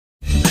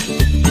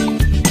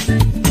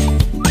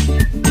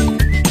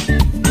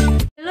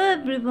Hello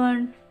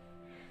everyone,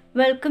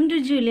 welcome to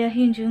Julia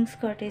Hinjung's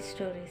Cottage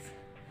Stories.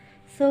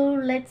 So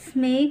let's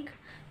make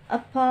a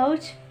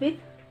pouch with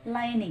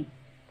lining.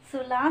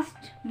 So last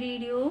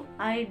video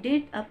I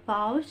did a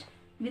pouch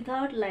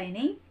without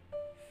lining.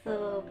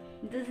 So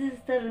this is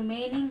the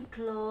remaining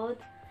cloth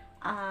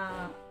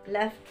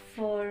left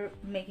for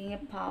making a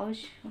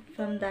pouch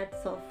from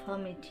that sofa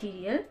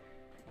material.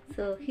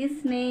 So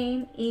his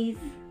name is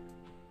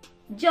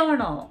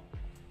Jono.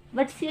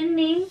 What's your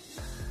name?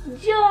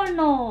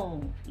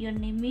 Jono. Your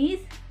name is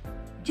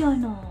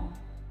Jono.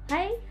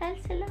 Hi,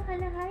 hello,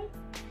 hi.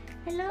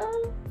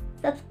 Hello.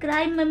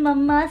 Subscribe my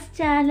mama's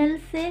channel.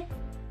 Say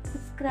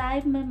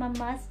subscribe my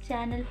mama's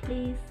channel,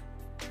 please.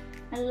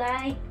 And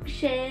like,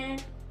 share.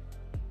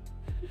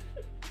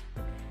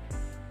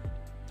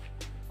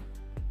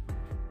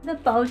 The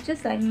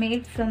pouches I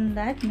made from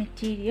that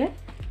material.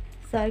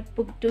 So I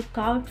took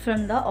out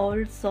from the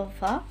old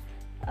sofa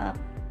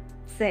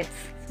sets.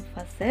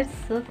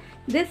 So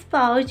this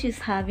pouch is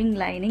having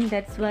lining,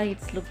 that's why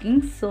it's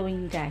looking so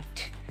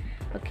intact.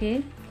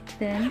 Okay,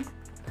 then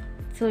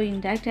so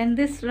intact. And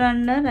this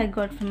runner I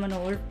got from an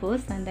old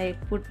purse, and I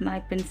put my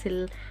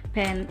pencil,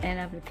 pen and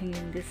everything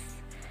in this.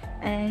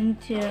 And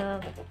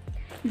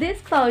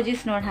this pouch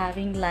is not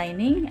having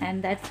lining,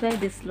 and that's why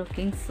this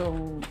looking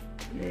so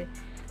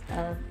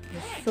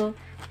so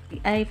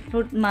I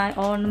put my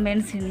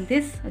ornaments in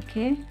this.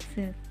 Okay,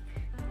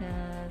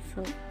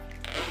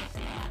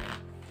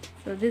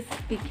 so this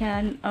we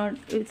can, or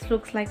it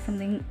looks like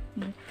something.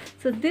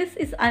 So this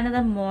is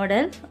another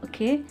model.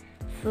 Okay,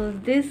 so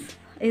this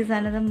is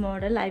another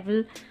model. I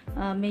will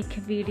make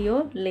a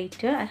video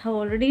later. I have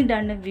already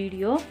done a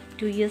video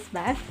 2 years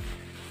back.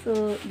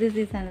 So this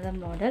is another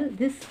model.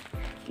 This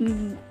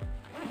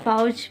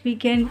pouch we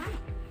can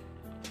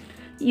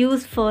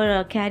use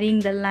for carrying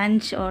the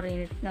lunch, or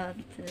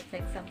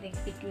like something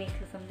picnic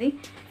or something.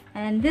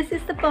 And this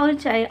is the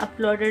pouch I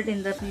uploaded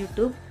in the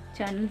YouTube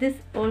channel. This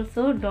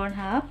also don't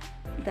have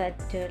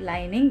that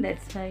lining,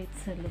 that's why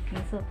it's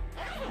looking so.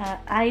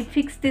 I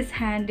fixed this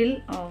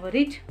handle over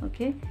it.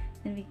 Okay,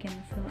 then we can,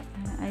 so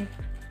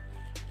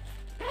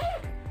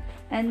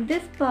and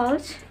this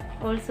pouch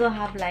also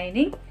have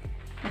lining.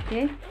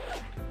 Okay,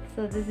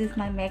 so this is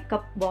my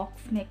makeup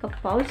box, makeup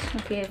pouch.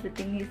 Okay,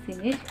 everything is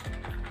in it.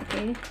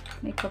 Okay,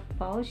 makeup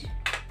pouch.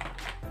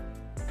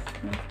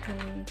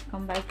 Okay,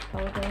 combined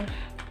powder.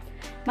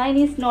 Mine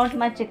is not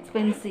much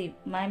expensive.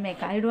 My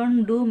makeup, I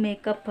don't do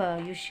makeup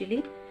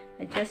usually.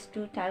 I just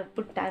do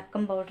put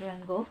talcum powder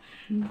and go.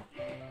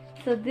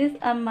 So these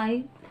are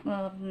my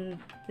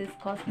this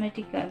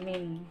cosmetic,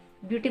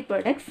 beauty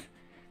products.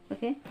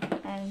 Okay,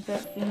 and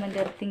perfume and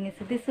everything is.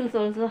 This is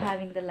also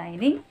having the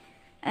lining,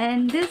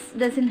 and this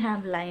doesn't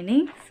have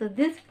lining. So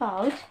this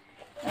pouch,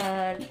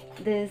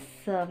 this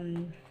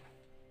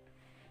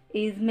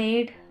is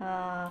made.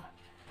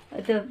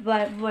 The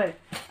word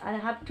I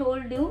have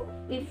told you,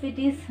 if it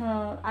is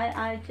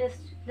I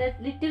just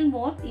that little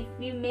more, if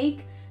we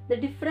make the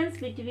difference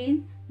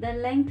between the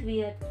length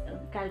we are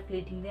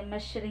calculating, they are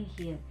measuring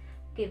here.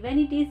 Okay, when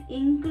it is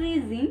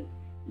increasing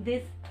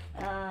this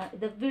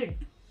the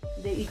width,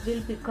 it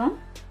will become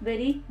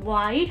very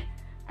wide,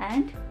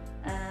 and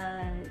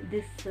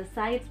this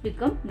sides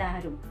become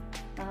narrow.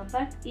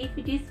 But if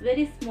it is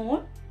very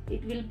small,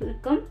 it will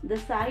become, the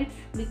sides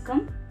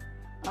become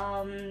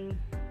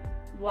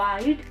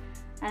wide,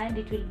 and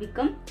it will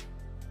become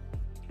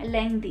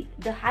lengthy.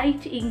 The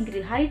height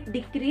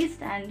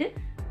decreased and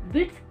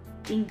width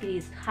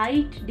increased.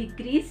 Height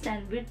decreased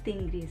and width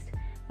increased.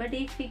 But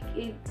if we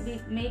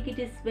make it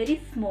is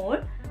very small,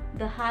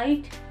 the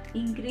height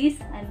increase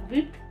and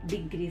width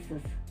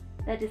decreases.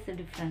 That is the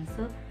difference.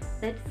 So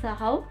that's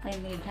how I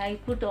made. I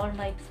put all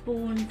my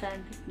spoons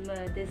and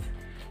this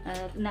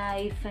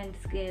knife and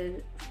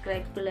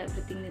scraper,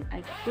 everything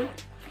I put.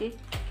 Okay,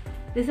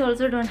 this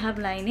also don't have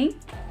lining.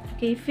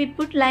 Okay, if we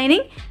put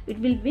lining, it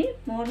will be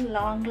more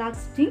long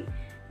lasting,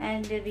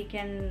 and we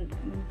can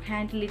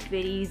handle it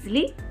very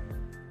easily.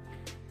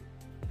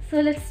 So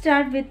let's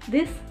start with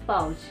this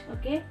pouch.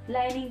 Okay,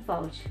 lining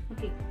pouch.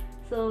 Okay,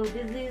 so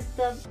this is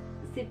the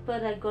zipper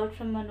I got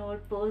from an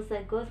old purse.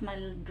 I got my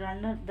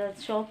runner,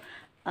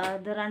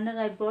 the runner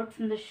I bought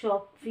from the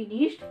shop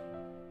finished.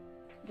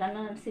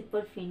 Runner and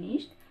zipper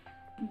finished.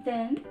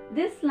 Then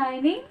this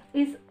lining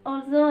is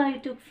also I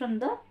took from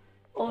the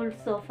old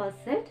sofa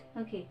set.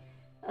 Okay,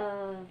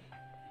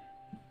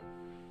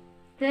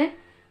 then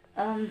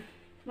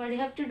what you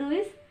have to do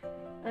is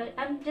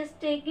I'm just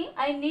taking,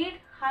 I need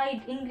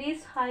height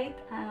increased, height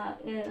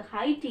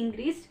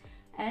increased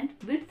and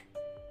width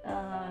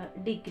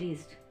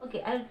decreased.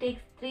 Okay, I'll take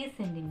 3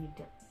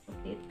 centimeter.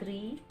 Okay,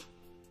 3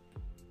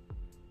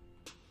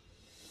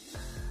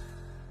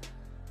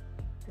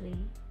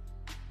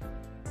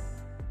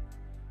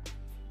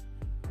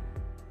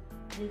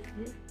 this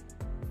is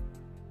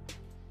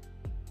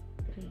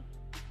 3. Okay.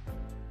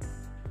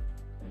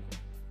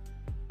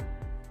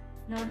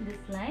 Not this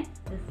line,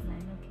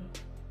 okay.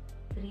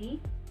 3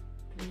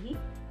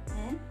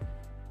 and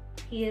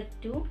here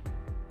 2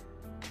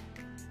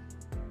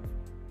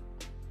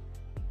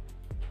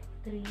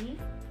 3, 3,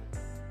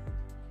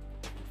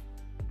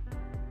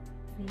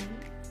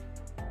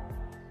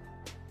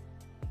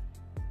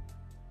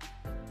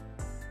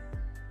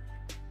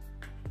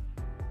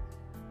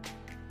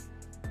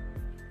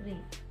 3.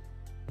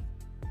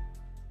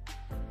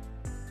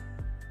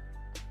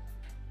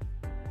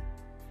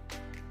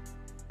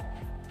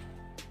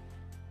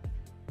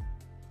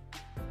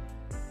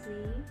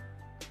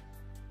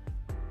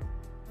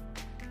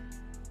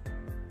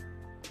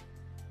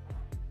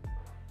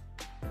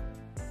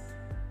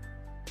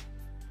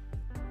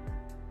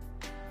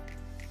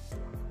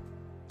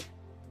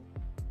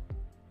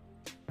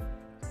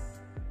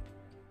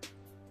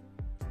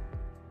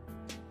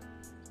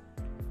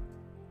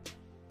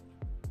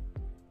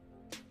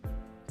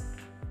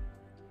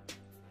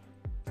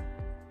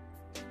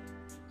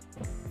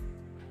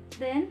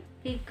 Then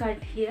we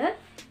cut here.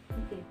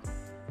 Okay,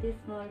 these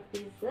small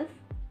pieces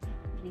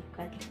we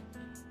cut.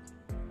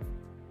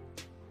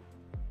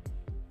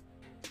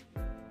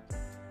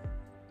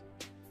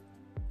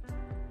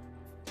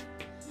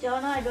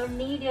 Jono, I don't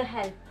need your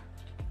help.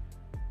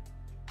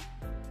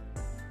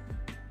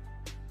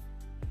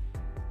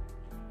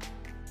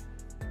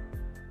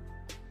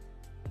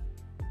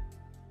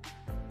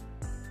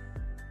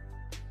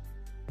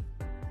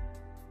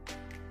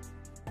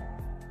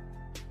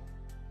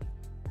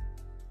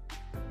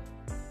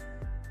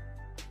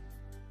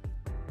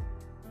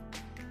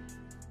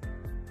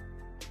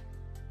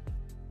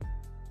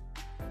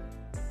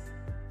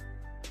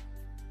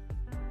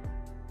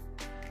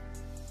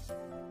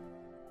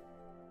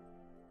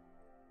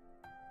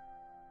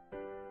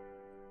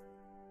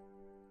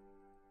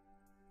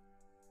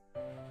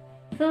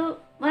 So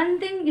one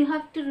thing you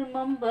have to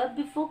remember,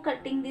 before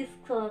cutting these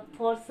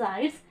 4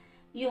 sides,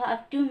 you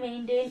have to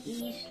maintain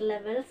each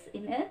levels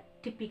in a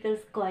typical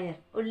square.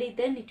 Only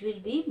then it will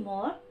be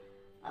more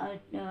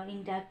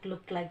intact,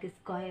 look like a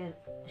square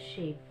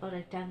shape or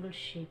rectangle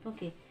shape.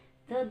 Okay,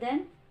 so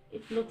then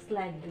it looks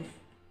like this.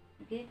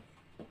 Okay,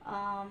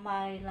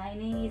 my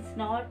lining is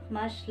not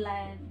much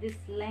this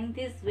length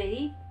is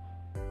very,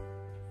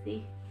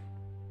 see,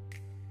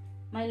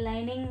 my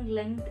lining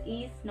length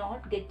is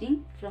not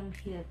getting from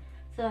here.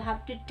 So I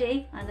have to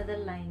take another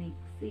lining.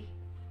 See,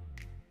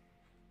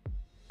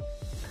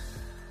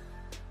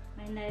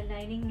 my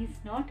lining is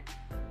not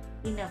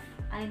enough.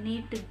 I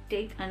need to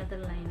take another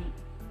lining.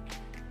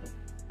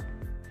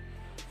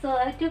 So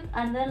I took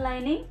another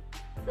lining.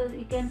 So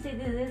you can see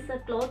this is a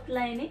cloth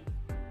lining,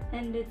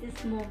 and it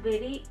is more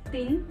very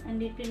thin,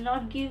 and it will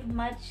not give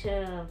much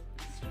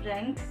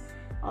strength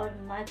or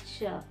much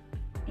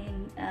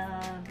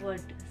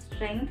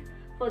strength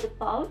for the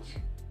pouch.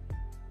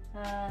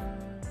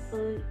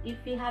 So if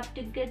we have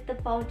to get the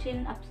pouch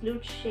in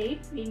absolute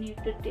shape, we need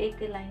to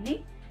take a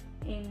lining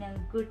in a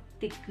good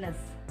thickness.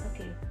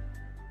 Okay,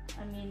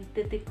 I mean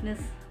the thickness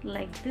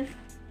like this.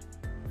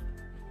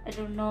 I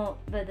don't know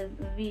whether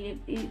maybe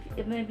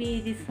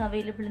it is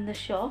available in the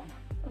shop.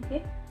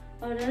 Okay,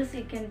 or else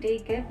you can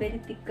take a very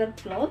thicker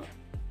cloth.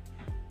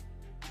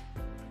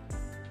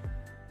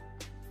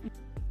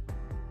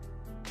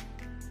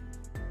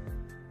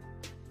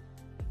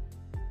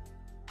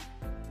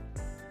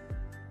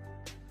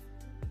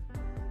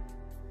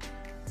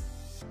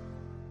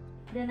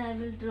 Then I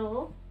will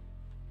draw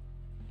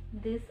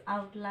this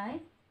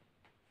outline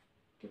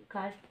to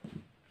cut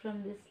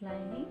from this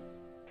lining.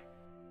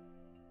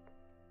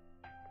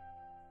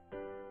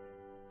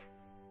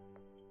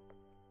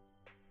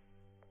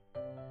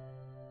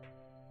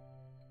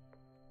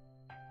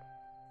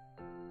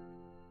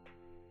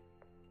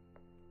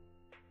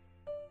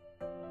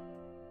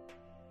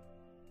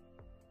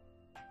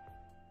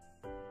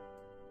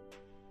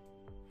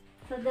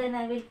 So then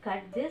I will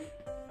cut this.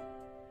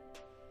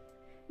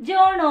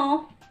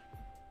 Jono,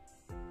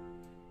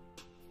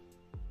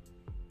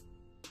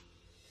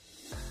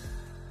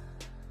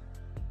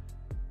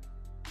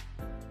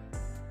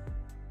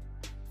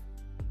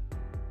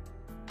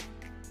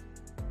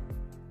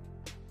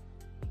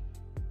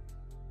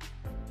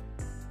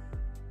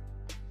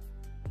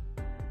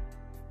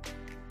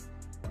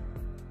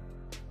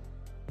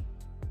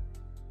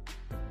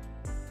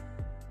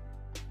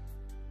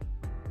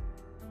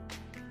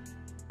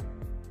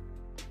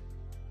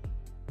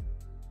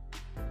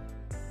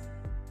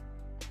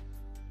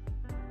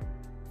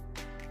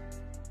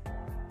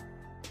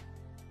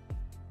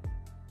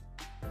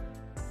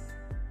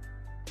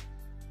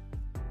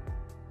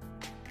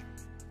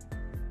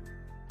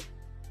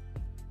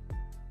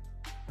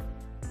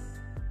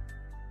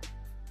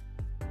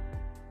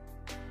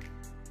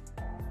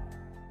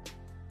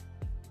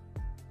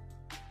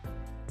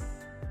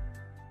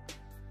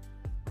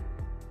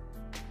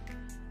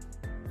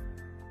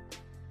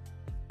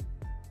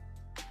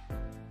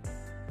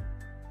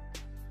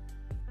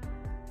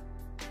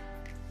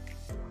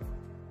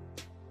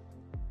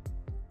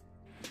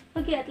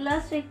 okay, at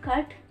last I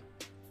cut.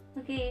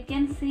 Okay, you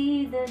can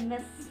see the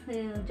mess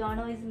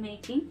Jono is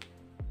making.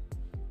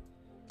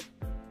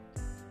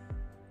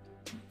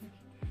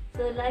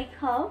 So like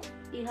how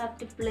you have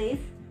to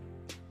place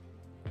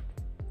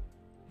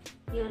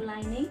your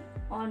lining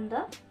on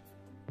the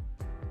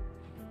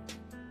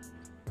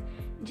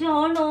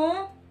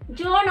Jono,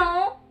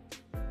 Jono,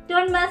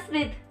 don't mess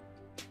with.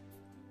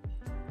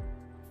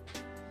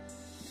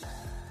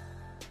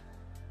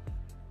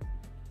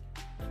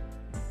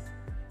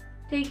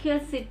 Take your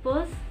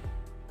zippers.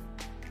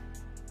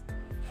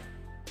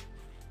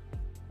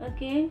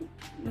 Okay,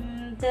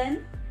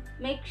 then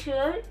make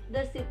sure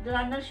the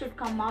runner should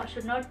come out,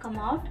 should not come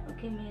out.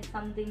 Okay,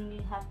 something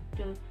you have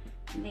to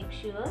make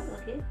sure.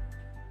 Okay,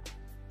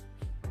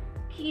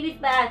 keep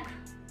it back.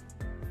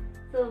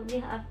 So we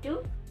have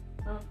to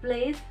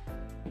place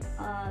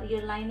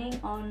your lining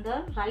on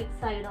the right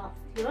side of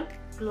your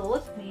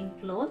cloth, main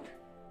cloth.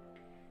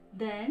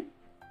 Then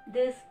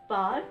this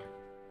part,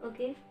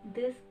 okay,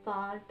 this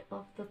part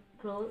of the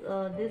cloth,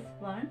 this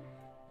one,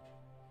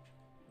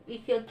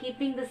 if you're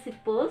keeping the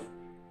zippers,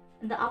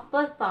 the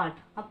upper part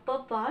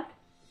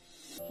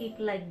keep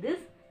like this,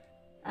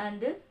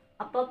 and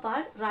upper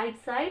part right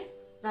side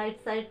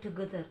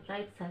together,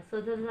 right side, so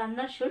the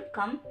runner should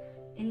come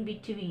in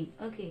between.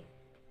 Okay,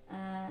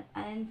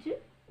 and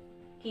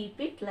keep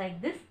it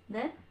like this.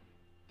 Then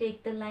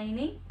take the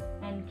lining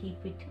and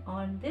keep it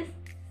on this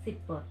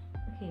zipper.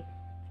 Okay,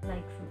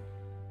 like so.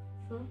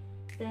 So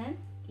then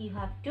you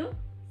have to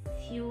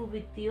sew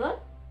with your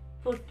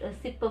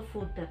zipper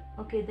footer.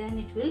 Okay, then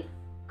it will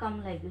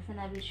come like this, and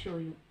I will show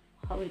you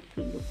how it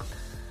will look.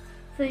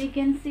 So you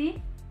can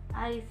see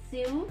I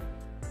sew,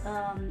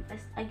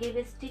 I gave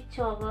a stitch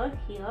over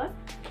here,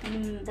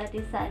 that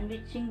is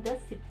sandwiching the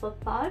zipper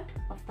part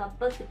of the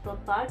upper zipper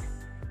part,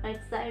 right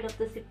side of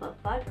the zipper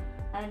part,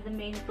 and the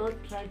main cloth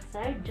right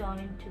side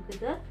joined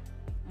together.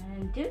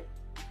 And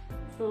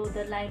so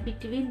the line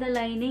between the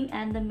lining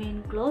and the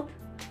main cloth,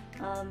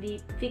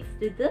 we fixed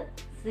with the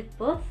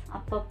zippers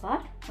upper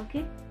part.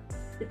 Okay,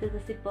 with the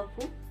zipper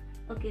foot.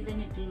 Okay,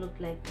 then it will look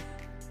like this.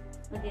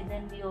 Okay,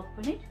 then we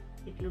open it,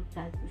 it looks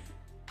like this.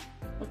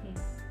 Okay,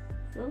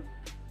 so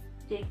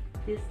take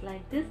this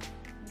like this.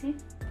 Okay,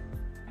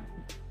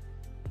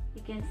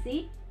 you can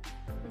see.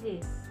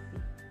 Okay, you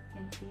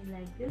can see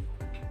like this.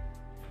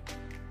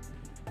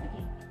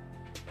 Okay,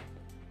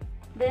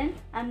 then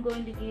I'm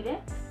going to give a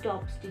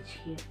top stitch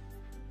here.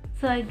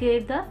 So I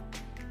gave the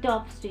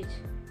top stitch.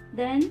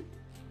 Then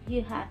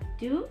you have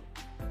to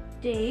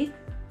take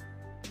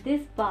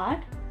this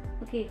part.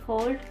 Okay,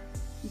 hold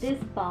this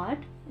part.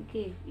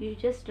 Okay, you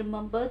just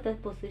remember the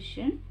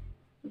position.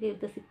 Okay,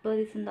 the zipper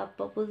is in the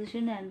upper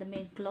position and the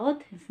main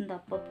cloth is in the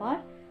upper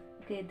part.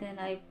 Okay, then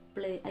I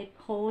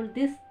hold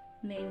this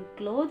main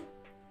cloth.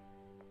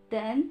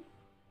 Then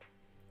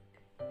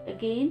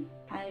again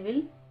I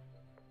will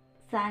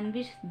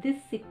sandwich this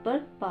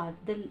zipper part,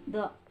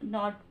 the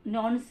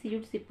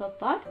non-sewed zipper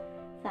part,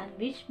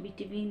 sandwich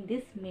between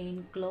this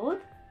main cloth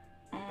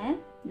and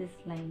this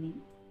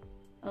lining.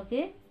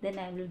 Okay, then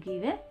I will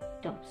give a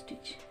top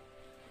stitch.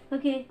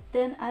 Okay,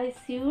 then I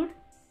sewed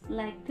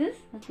like this.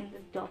 Okay,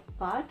 the top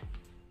part.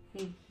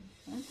 Okay,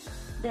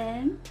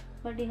 then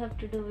what you have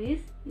to do is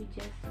you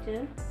just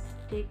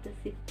take the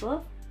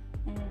zipper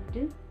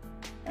and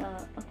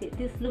okay,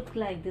 this looks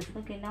like this.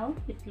 Okay, now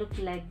it looks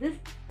like this.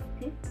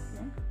 Okay,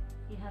 then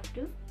you have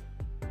to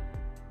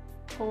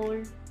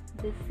hold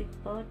this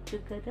zipper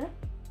together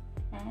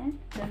and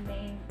the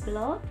main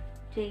cloth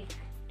take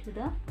to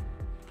the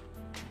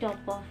top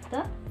of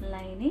the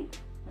lining.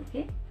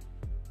 Okay,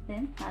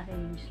 then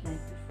arrange like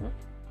this. So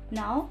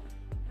now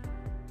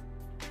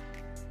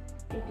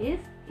it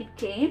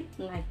came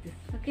like this.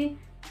 Okay,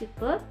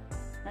 zipper,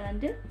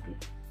 and okay,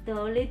 the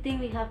only thing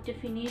we have to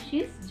finish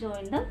is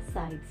join the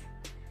sides.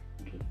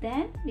 Okay,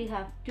 then we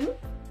have to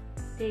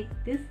take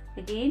this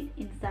again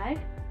inside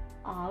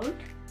out.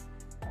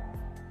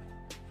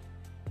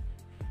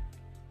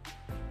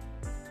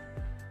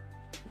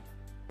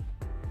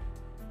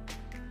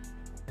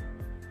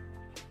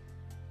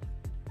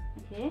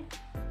 Okay,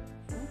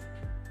 so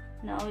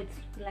now it's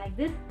like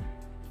this.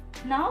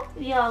 Now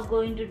we are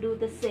going to do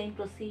the same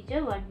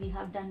procedure what we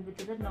have done with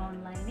the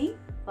non-lining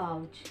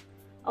pouch.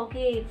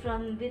 Okay,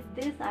 with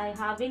this I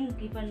haven't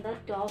given the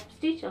top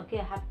stitch. Okay,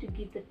 I have to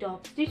give the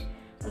top stitch.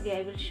 Okay,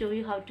 I will show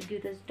you how to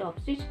give this top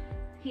stitch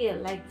here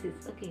like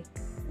this. Okay,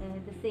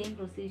 the same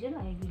procedure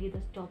I will give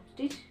the top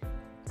stitch.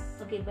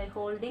 Okay, by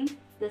holding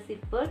the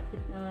zipper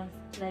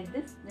like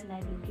this, then I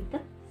will give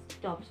the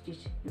top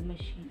stitch with the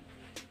machine.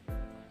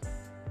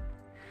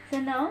 So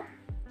now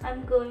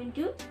I'm going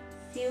to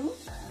sew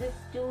these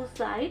two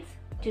sides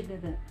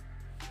together.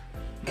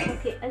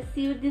 Okay, I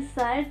sew this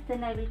side,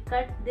 then I will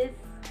cut this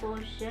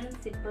portion,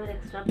 zipper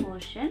extra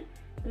portion.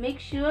 Make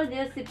sure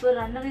the zipper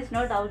runner is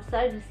not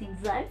outside, it's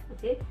inside.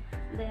 Okay,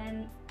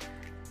 then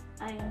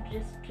I am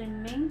just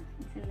trimming.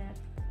 It's in there.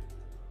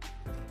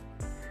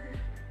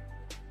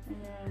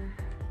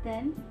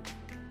 Then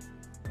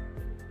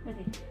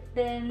okay,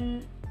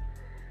 then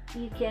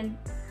you can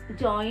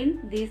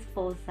join these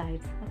four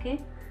sides.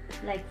 Okay,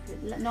 like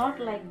not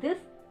like this.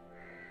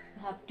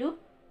 You have to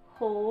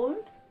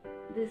hold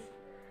this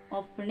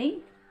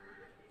opening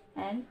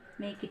and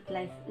make it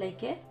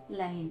like a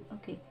line.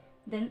 Okay,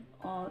 then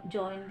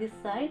join these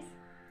sides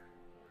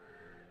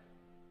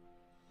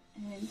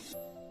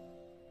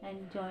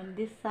and join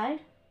this side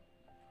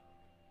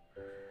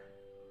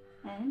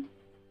and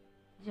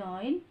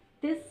join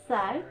this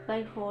side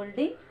by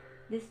holding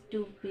these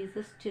two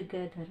pieces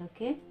together.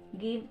 Okay,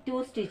 give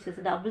 2 stitches,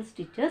 double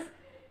stitches,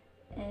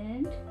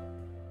 and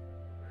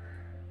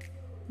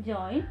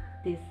join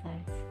these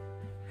sides.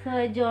 So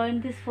I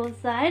joined these 4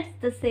 sides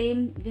the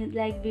same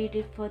like we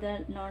did for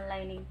the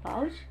non-lining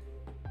pouch.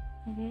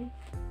 Okay,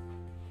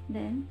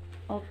 then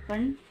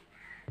open,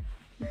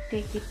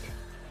 take it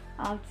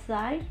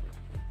outside,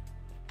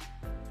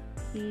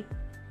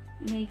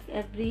 make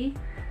every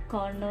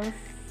corners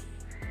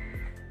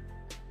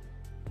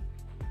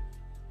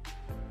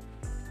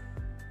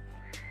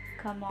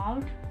come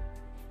out.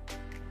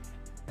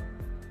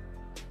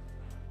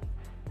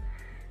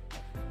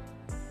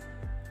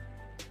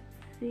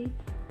 See,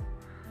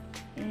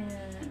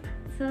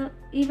 so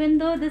even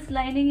though this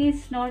lining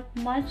is not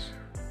much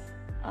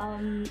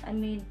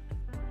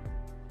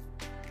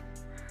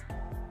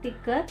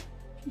thicker,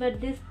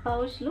 but this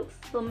pouch looks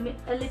so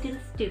a little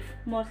stiff,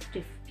 more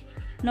stiff,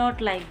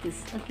 not like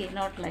this. Okay,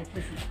 not like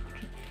this.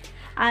 Okay,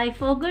 I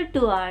forgot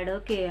to add.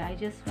 Okay, I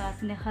just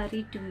was in a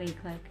hurry to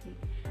make. Okay,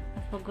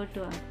 I forgot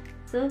to add.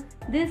 So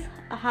this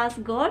has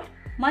got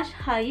much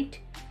height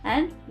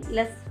and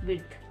less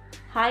width.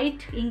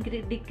 Height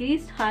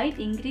decreased height,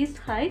 increased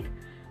height,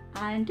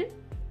 and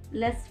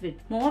less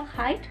width. More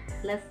height,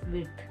 less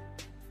width.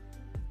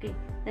 Okay,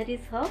 that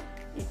is how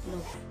it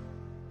looks.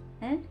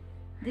 And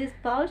this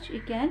pouch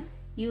you can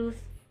use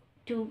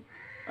to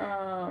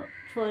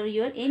for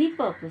your any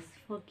purpose,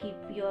 for keep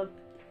your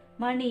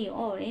money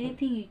or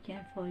anything you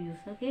can for use.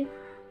 Okay,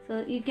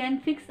 so you can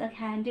fix a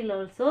handle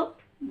also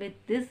with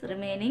this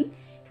remaining.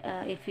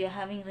 If you are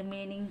having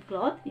remaining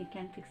cloth, you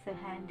can fix a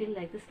handle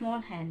like the small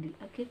handle.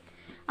 Okay,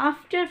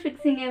 after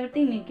fixing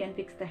everything you can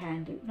fix the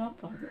handle, no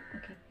problem.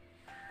 Okay,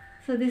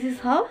 so this is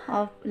how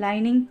our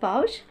lining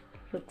pouch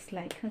looks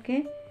like.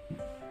 Okay,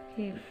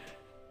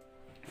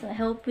 so I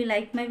hope you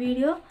like my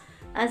video.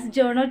 As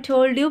Jono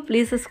told you,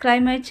 please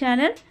subscribe my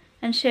channel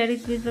and share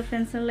it with your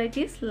friends and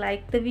relatives.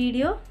 Like the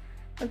video.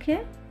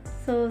 Okay,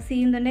 so see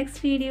you in the next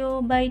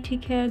video. Bye,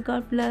 take care,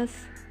 God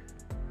bless.